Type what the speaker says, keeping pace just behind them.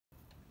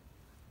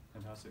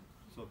Fantastic.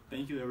 So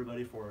thank you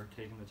everybody for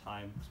taking the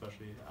time,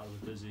 especially out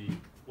of a busy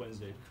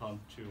Wednesday, to come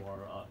to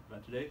our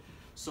event today.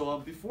 So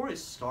before I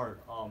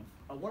start,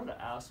 I wanted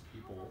to ask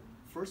people,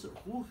 first,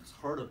 who's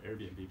heard of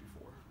Airbnb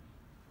before?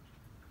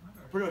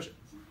 Pretty much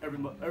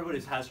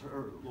everybody has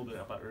heard a little bit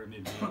about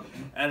Airbnb.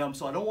 And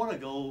so I don't want to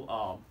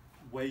go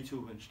way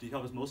too much detail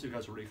because most of you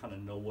guys already kind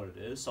of know what it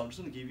is. So I'm just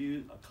going to give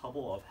you a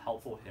couple of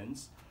helpful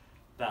hints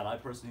that I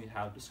personally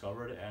have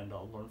discovered and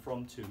learned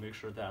from to make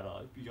sure that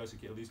you guys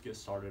can at least get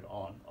started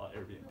on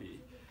Airbnb.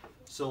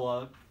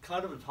 So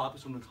kind of the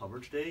topics I'm going to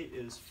cover today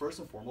is first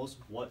and foremost,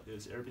 what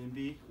is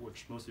Airbnb,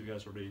 which most of you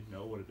guys already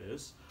know what it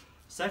is.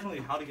 Secondly,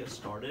 how to get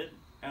started.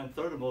 And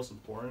third and most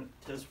important,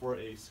 tips for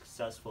a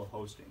successful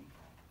hosting.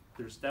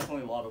 There's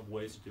definitely a lot of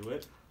ways to do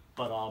it,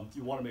 but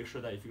you want to make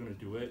sure that if you're going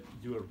to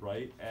do it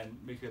right and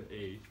make it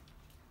a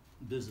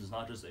business,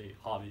 not just a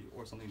hobby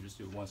or something you just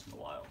do once in a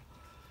while.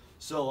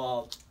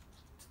 So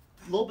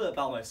a little bit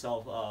about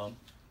myself.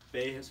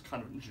 Bei has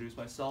kind of introduced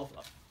myself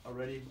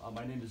already.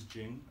 My name is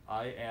Jing.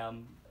 I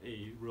am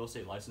a real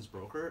estate licensed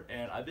broker,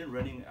 and I've been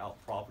renting out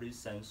properties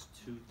since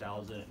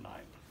 2009.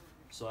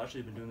 So I've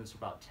actually been doing this for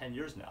about 10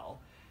 years now.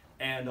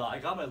 And I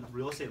got my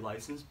real estate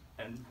license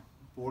and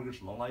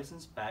mortgage loan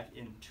license back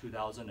in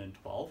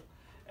 2012,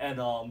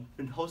 and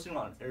been hosting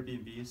on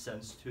Airbnb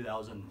since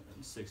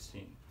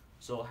 2016.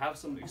 So I have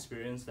some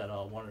experience that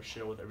I want to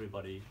share with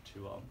everybody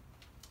to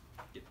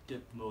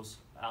get the most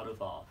out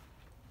of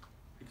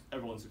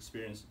everyone's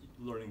experience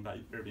learning about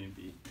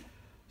Airbnb.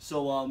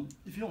 So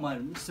if you don't mind,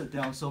 let me sit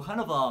down. So kind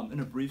of in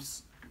a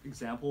brief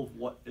example of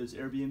what is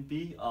Airbnb,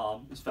 it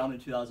was founded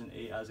in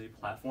 2008 as a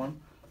platform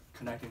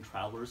connecting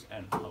travelers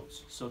and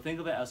hosts. So think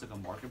of it as like a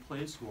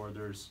marketplace where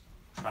there's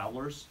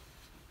travelers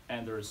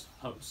and there's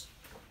hosts.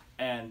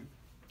 And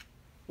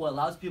what it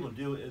allows people to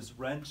do is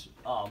rent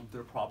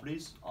their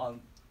properties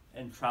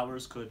and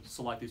travelers could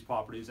select these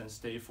properties and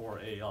stay for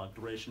a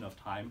duration of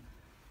time.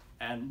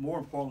 And more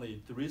importantly,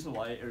 the reason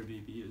why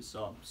Airbnb is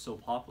so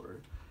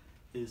popular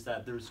is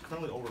that there's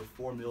currently over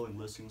 4 million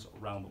listings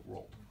around the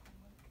world,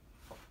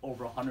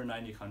 over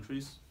 190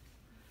 countries.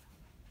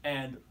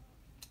 And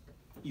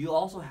you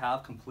also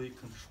have complete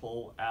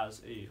control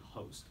as a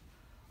host.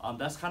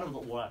 That's kind of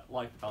what I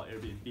like about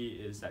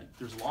Airbnb is that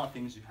there's a lot of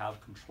things you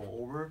have control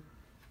over,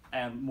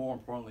 and more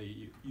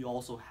importantly, you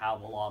also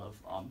have a lot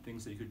of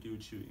things that you could do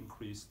to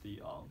increase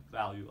the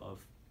value of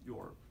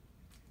your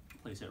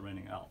place you're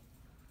renting out.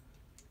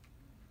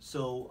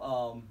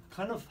 So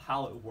kind of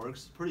how it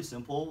works, pretty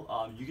simple.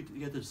 You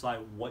get to decide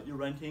what you're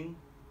renting,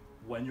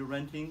 when you're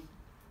renting,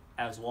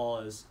 as well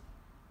as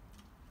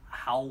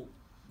how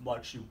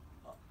much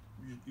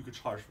you could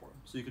charge for.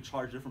 So you could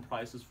charge different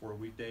prices for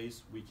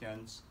weekdays,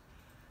 weekends,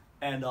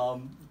 and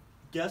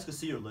guests could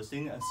see your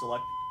listing and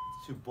select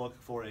to book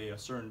for a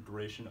certain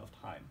duration of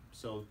time.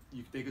 So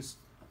they could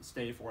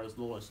stay for as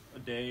little as a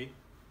day,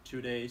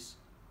 2 days.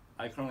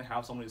 I currently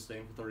have somebody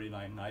staying for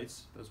 39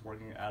 nights that's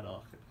working at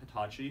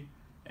Hitachi,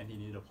 and he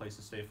needed a place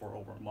to stay for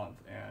over a month.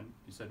 And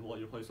he said, well,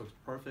 your place looks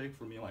perfect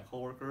for me and my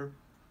coworker.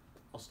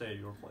 I'll stay at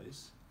your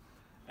place.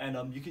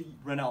 And you can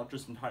rent out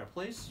just the entire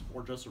place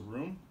or just a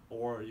room,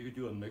 or you could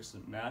do a mix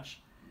and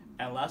match.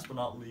 And last but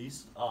not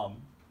least,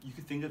 you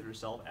could think of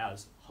yourself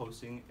as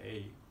hosting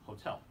a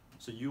hotel.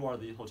 So you are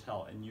the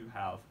hotel and you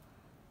have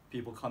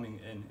people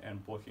coming in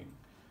and booking.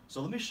 So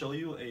let me show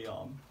you a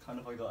kind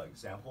of like an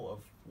example of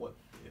what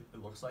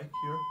it looks like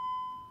here.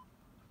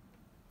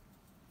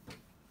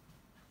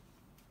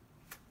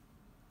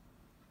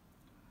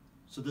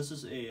 So this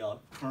is a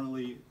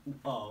currently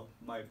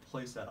my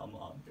place that I'm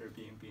on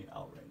Airbnb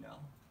out right now.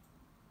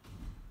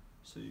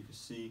 So you can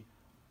see,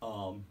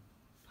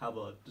 have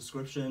a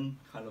description,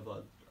 kind of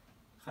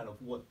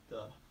what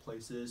the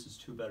place is. It's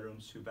 2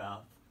 bedrooms, 2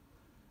 bath,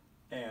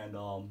 and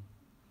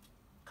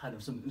kind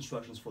of some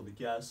instructions for the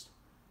guest,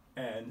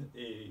 and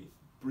a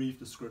brief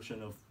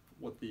description of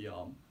what the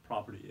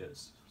property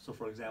is. So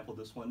for example,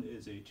 this one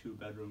is a 2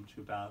 bedroom,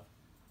 2 bath,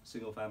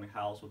 single family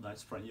house with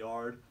nice front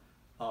yard,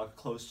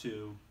 close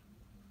to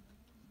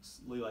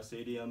Levi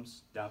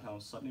Stadiums, downtown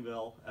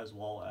Sunnyvale, as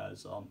well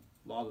as a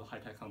lot of the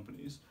high-tech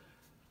companies.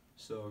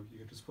 So you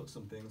could just put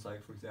some things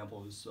like, for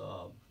example, is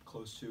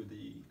close to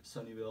the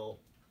Sunnyvale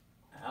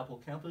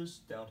Apple campus,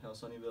 downtown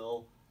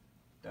Sunnyvale,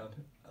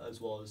 as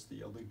well as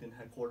the LinkedIn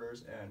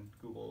headquarters and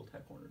Google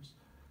headquarters.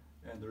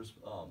 And there's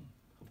a couple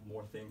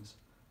more things.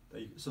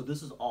 So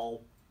this is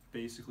all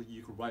basically,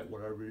 you could write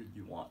whatever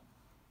you want.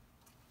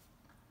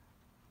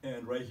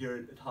 And right here,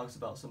 it talks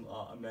about some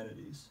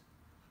amenities.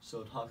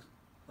 So it talks,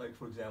 like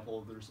for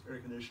example, there's air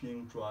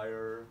conditioning,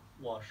 dryer,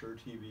 washer,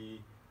 TV,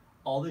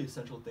 all the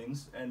essential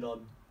things, and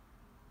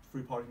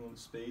free parking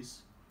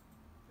space,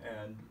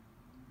 and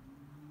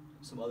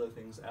some other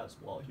things as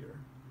well here.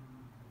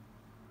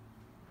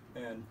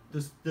 And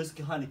this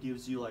kind of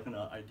gives you like an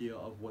idea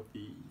of what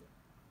the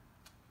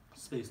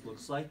space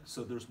looks like.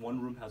 So there's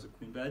one room has a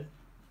queen bed,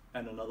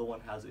 and another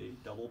one has a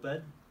double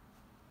bed,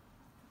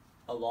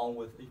 along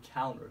with a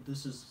counter.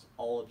 This is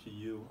all up to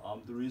you.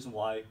 The reason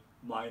why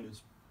mine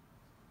is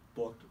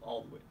booked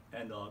all the way,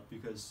 and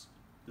because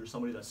there's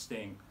somebody that's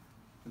staying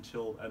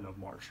until end of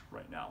March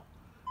right now,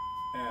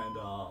 and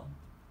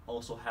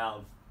also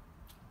have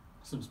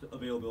some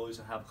availabilities.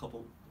 I have a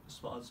couple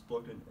spots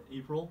booked in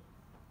April,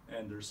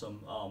 and there's some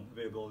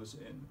availabilities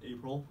in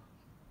April,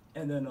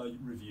 and then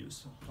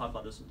reviews. I'll talk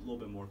about this a little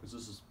bit more because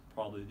this is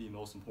probably the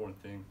most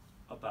important thing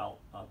about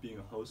being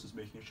a host, is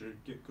making sure you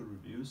get good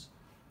reviews.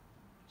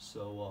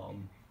 So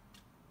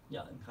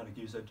yeah, and kind of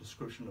gives a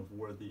description of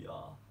where the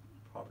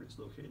property is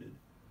located,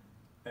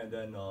 and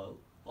then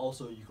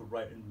also you could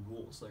write in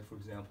rules. Like for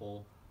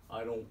example,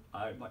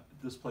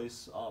 this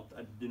place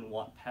I didn't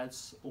want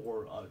pets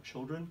or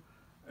children,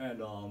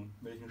 and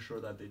making sure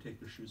that they take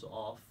their shoes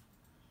off,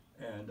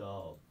 and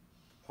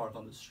park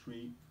on the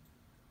street,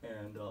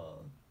 and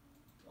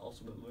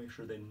also make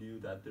sure they knew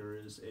that there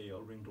is a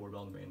Ring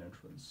doorbell in the main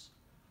entrance.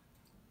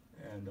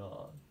 And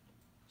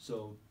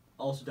so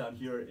also down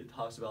here it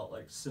talks about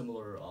like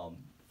similar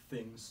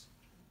things,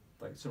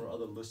 like similar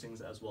other listings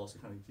as well, so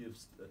it kind of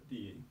gives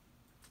the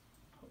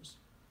host.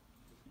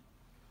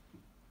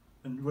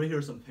 And right here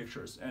are some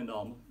pictures, and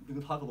we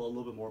can talk about a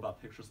little bit more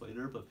about pictures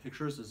later, but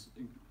pictures is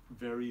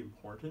very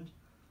important.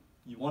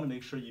 You want to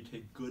make sure you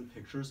take good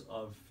pictures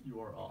of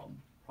your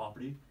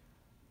property.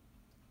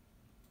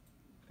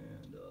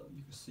 And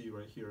you can see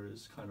right here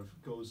is kind of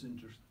goes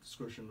into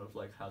description of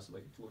like has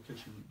like a little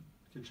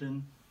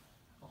kitchen,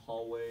 a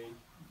hallway,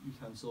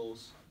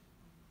 utensils,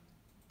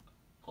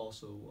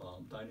 also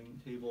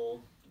dining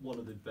table, one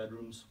of the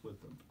bedrooms with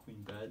a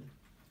queen bed,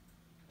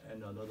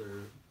 and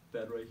another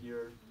bed right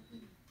here,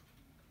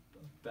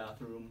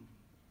 bathroom,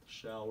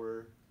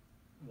 shower,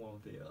 one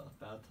with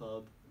a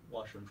bathtub,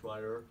 washer and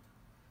dryer.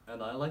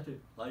 And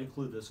I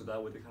include this so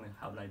that way they kind of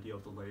have an idea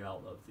of the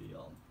layout of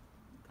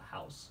the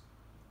house.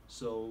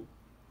 So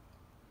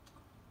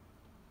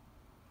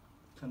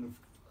kind of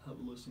have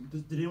a listing.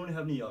 Did anyone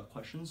have any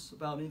questions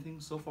about anything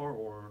so far,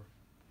 or?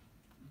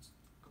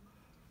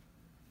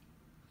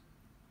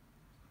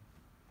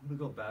 I'm gonna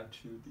go back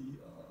to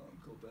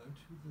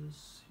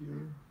this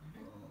here.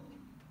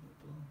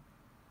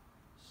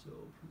 So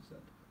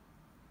present.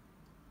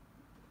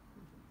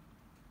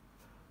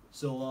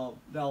 So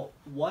now,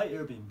 why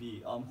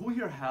Airbnb? Who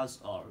here has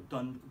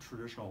done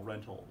traditional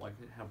rental, like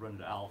have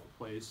rented out a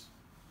place?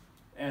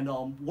 And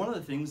one of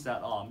the things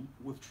that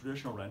with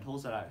traditional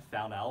rentals that I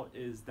found out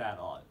is that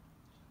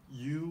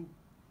you,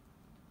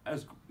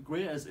 as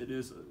great as it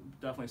is,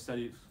 definitely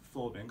steady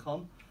flow of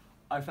income,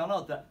 I found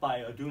out that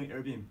by doing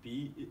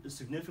Airbnb, it's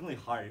significantly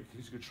higher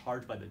because you could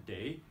charge by the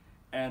day,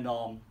 and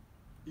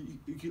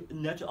you could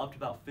net to up to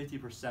about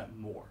 50%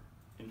 more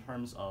in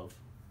terms of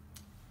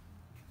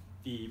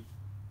the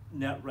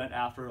net rent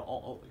after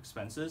all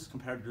expenses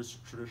compared to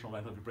just traditional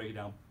rental if you break it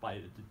down by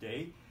the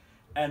day.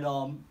 And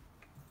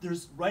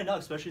there's right now,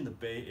 especially in the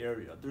Bay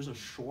Area, there's a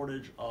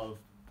shortage of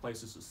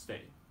places to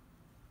stay.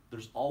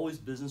 There's always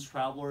business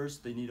travelers,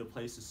 they need a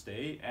place to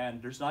stay, and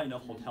there's not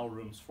enough hotel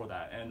rooms for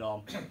that. And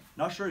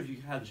not sure if you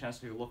had the chance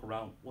to take a look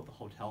around what the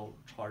hotel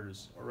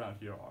charges around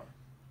here are.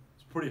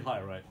 It's pretty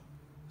high, right?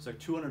 It's like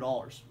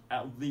 $200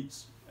 at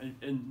least,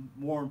 and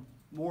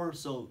more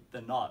so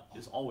than not,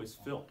 it's always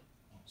filled.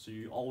 So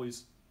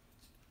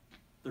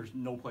there's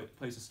no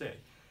place to stay.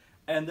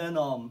 And then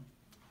a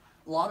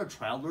lot of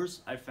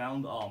travelers, I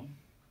found,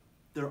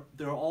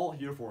 they're all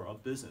here for a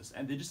business,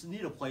 and they just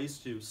need a place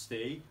to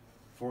stay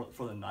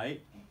for the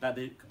night that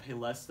they could pay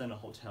less than a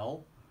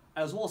hotel.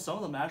 As well as some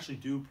of them actually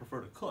do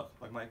prefer to cook.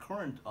 Like my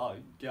current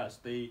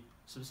guest, they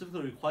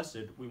specifically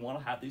requested, we want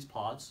to have these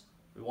pots,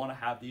 we want to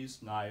have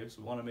these knives,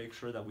 we want to make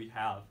sure that we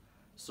have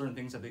certain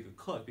things that they could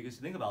cook. Because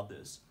you think about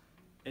this,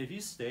 if you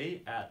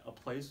stay at a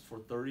place for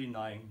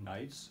 39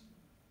 nights,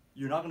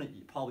 you're not going to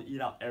probably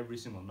eat out every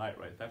single night,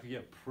 right? That could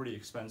get pretty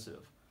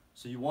expensive.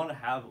 So you want to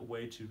have a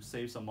way to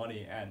save some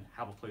money and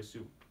have a place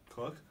to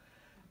cook.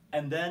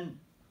 And then,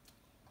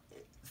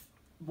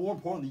 more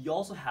importantly, you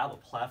also have a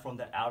platform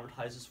that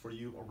advertises for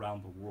you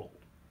around the world.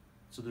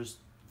 So there's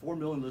 4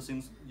 million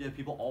listings, you have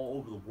people all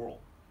over the world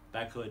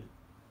that could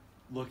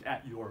look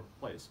at your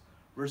place.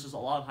 Versus a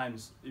lot of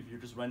times, if you're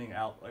just renting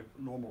out like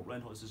normal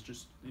rentals, it's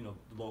just the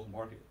local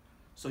market.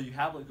 So you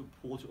have like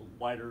a pool to a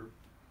wider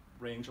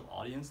range of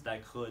audience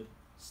that could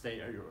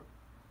stay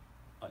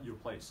at your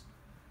place.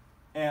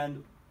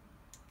 And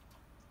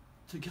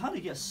to kind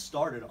of get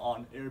started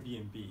on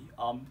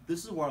Airbnb,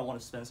 this is where I want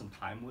to spend some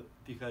time with,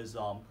 because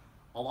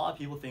a lot of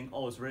people think,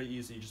 oh, it's very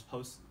easy, you just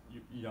post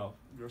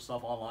your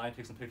stuff online,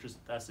 take some pictures,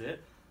 that's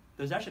it.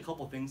 There's actually a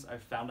couple of things I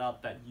found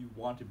out that you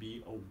want to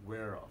be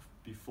aware of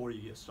before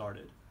you get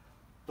started.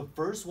 The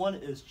first one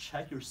is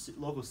check your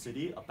local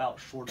city about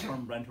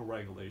short-term rental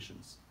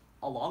regulations.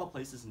 A lot of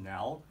places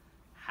now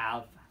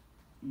have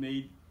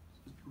made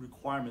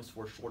requirements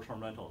for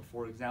short-term rental.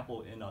 For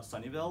example, in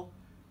Sunnyvale,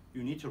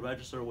 you need to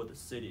register with the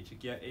city to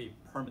get a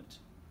permit,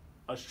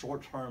 a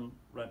short-term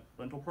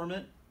rental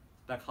permit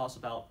that costs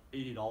about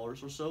 $80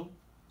 or so.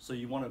 So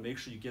you want to make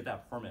sure you get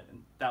that permit,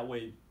 and that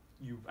way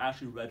you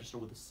actually register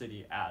with the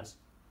city as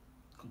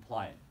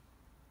compliant.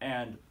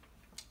 And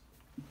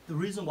the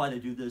reason why they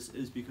do this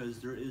is because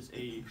there is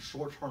a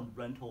short-term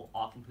rental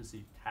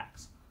occupancy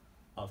tax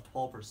of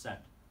 12%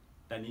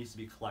 that needs to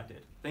be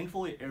collected.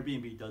 Thankfully,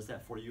 Airbnb does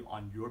that for you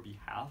on your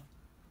behalf.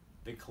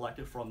 They collect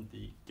it from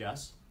the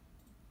guests,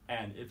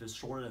 and if it's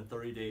shorter than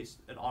 30 days,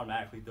 it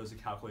automatically does a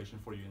calculation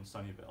for you in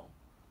Sunnyvale.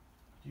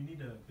 Do you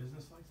need a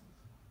business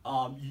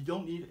license? You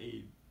don't need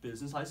a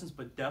business license,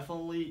 but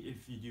definitely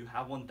if you do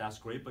have one, that's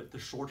great. But the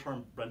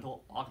short-term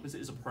rental occupancy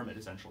is a permit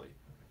essentially.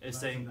 It's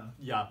That's saying, enough.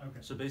 yeah. Okay.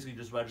 So basically,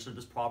 just register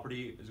this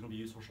property is going to be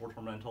used for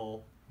short-term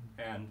rental,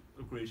 and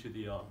agree to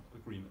the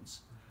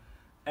agreements.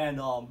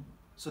 And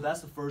so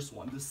that's the first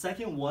one. The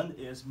second one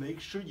is make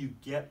sure you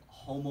get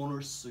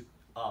homeowners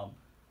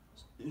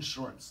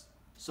insurance.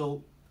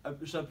 So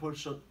should put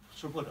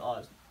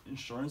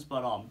insurance,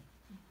 but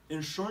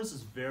insurance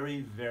is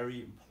very,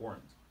 very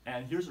important.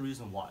 And here's the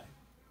reason why.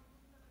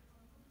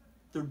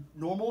 The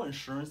normal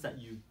insurance that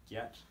you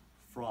get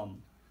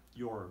from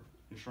your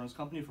insurance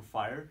company for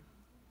fire,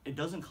 it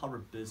doesn't cover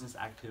business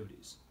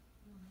activities.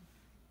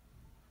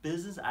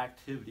 Business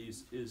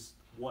activities is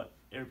what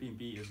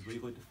Airbnb is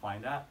legally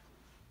defined at.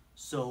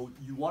 So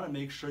you want to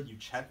make sure you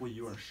check with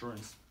your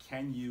insurance.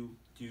 Can you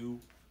do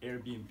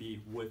Airbnb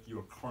with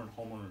your current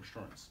homeowner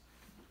insurance?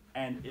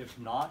 And if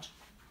not,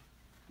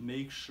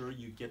 make sure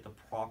you get the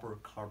proper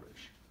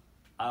coverage.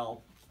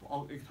 I'll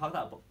talk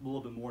that a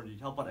little bit more in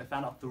detail, but I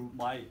found out through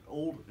my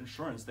old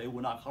insurance, they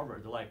would not cover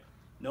it. They're like,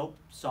 nope,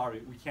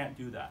 sorry, we can't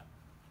do that.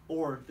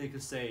 Or they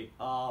could say,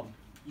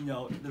 you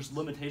know, there's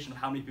limitation of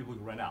how many people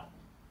you rent out.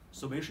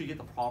 So make sure you get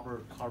the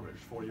proper coverage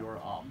for your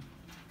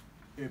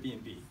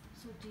Airbnb.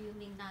 So do you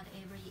mean not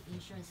every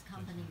insurance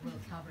company will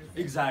cover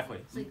this? Exactly.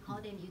 So you call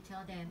them, you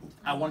tell them,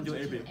 I want to do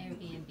Airbnb.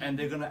 Airbnb. And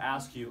they're gonna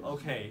ask you,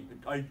 okay,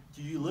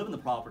 do you live in the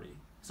property?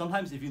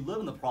 Sometimes if you live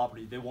in the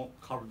property, they won't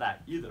cover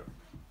that either.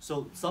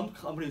 So some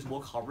companies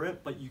will cover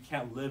it, but you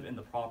can't live in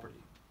the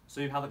property.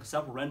 So you have like a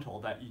separate rental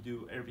that you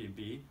do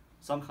Airbnb.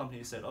 Some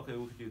companies said, okay,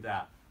 we could do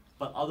that.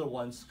 But other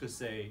ones could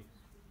say,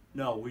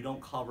 no, we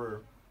don't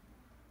cover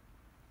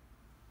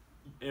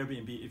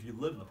Airbnb if you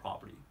live in the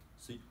property.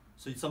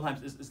 So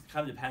sometimes it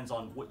kind of depends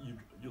on what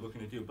you're looking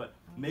to do. But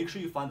make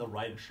sure you find the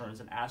right insurance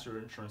and ask your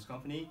insurance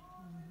company,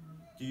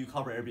 do you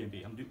cover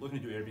Airbnb? I'm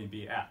looking to do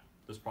Airbnb at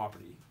this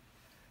property.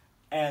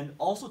 And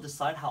also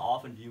decide how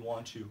often do you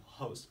want to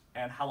host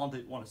and how long do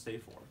you want to stay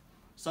for.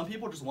 Some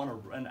people just want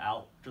to rent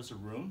out just a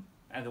room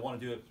and they want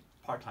to do it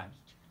part-time.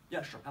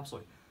 Yeah, sure,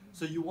 absolutely.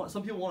 So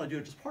some people want to do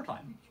it just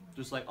part-time.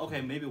 Just like,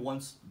 okay, maybe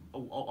once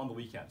on the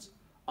weekends.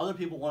 Other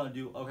people want to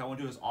do, okay, I want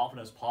to do it as often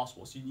as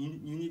possible. So you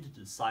need to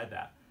decide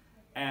that.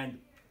 And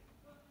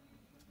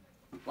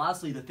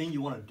lastly, the thing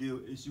you want to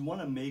do is you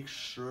want to make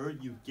sure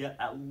you get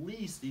at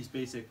least these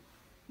basic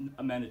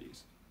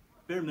amenities,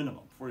 bare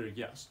minimum for your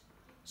guests.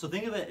 So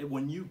think of it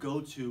when you go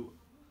to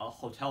a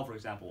hotel, for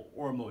example,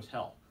 or a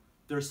motel,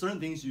 there are certain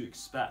things you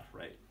expect,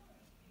 right?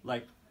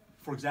 Like,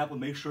 for example,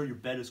 make sure your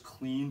bed is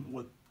clean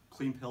with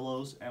clean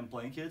pillows and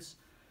blankets.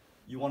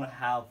 You want to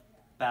have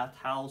bath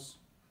towels,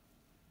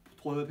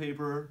 toilet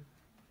paper,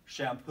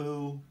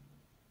 shampoo,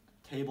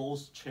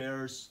 tables,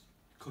 chairs,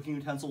 cooking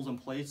utensils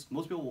and plates.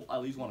 Most people will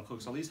at least want to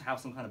cook, so at least have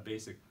some kind of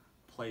basic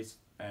plates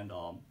and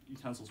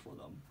utensils for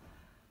them.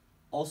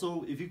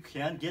 Also, if you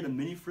can, get a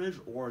mini fridge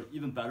or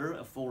even better,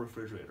 a full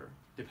refrigerator,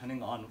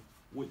 depending on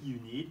what you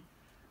need.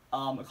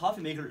 A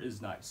coffee maker is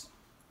nice.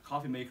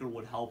 Coffee maker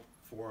would help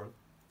for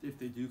if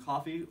they do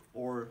coffee,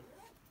 or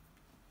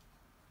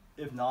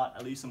if not,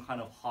 at least some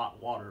kind of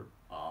hot water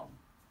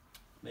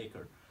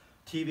maker.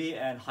 TV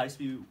and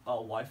high-speed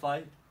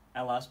Wi-Fi,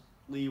 and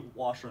lastly,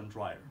 washer and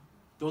dryer.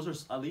 Those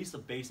are at least the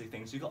basic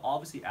things. You can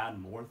obviously add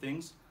more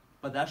things,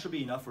 but that should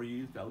be enough for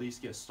you to at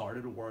least get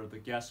started, where the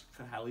guests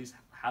can at least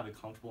have a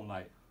comfortable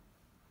night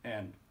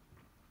and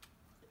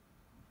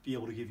be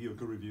able to give you a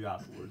good review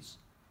afterwards.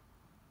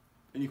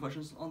 Any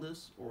questions on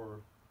this,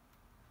 or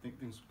think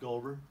things go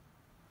over?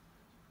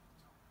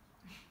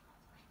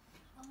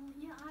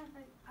 Yeah,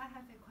 I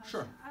have a question.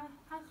 Sure.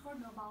 I heard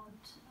about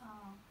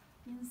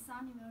in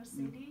Sunnyvale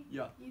City,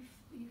 Yeah. if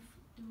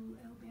do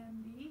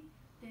Airbnb,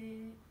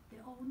 the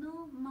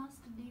owner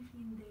must live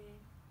in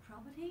the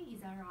property.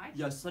 Is that right?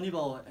 Yes,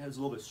 Sunnyvale is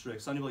a little bit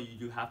strict. Sunnyvale, you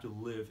do have to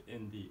live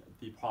in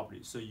the property,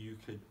 so you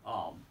could.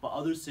 But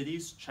other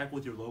cities, check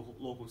with your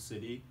local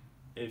city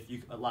if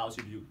you allows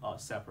you to do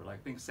separate. Like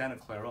I think Santa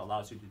Clara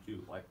allows you to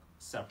do like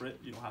separate.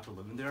 You don't have to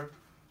live in there.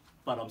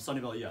 But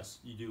Sunnyvale, yes,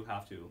 you do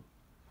have to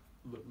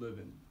live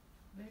in.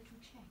 Where to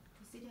check?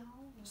 To City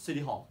Hall? Or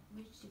City Hall.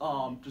 which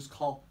department? Just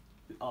call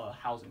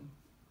housing.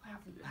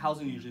 Housing.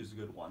 Housing usually is a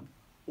good one.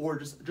 Or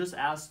just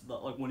ask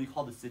like when you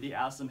call the city,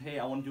 ask them, hey,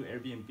 I want to do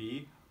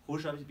Airbnb. Who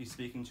should I be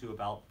speaking to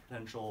about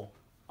potential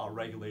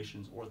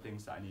regulations or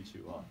things that I need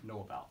to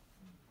know about?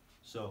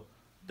 So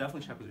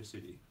definitely check with your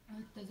city.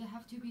 Does it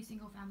have to be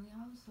single family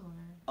house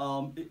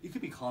or? It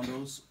could be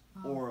condos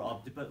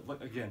or but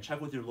like again,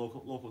 check with your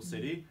local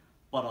city.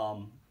 But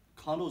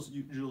condos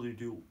usually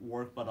do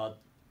work, but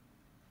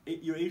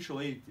your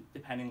HOA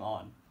depending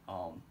on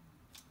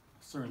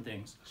certain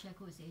things. Check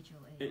with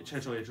HOA.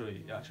 Check with HOA,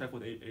 yeah, check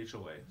with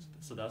HOA.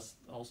 So that's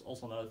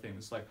also another thing.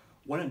 It's like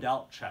when in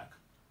doubt, check.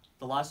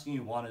 The last thing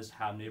you want is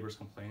have neighbors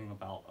complaining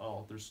about,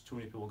 oh, there's too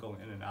many people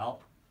going in and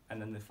out,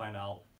 and then they find out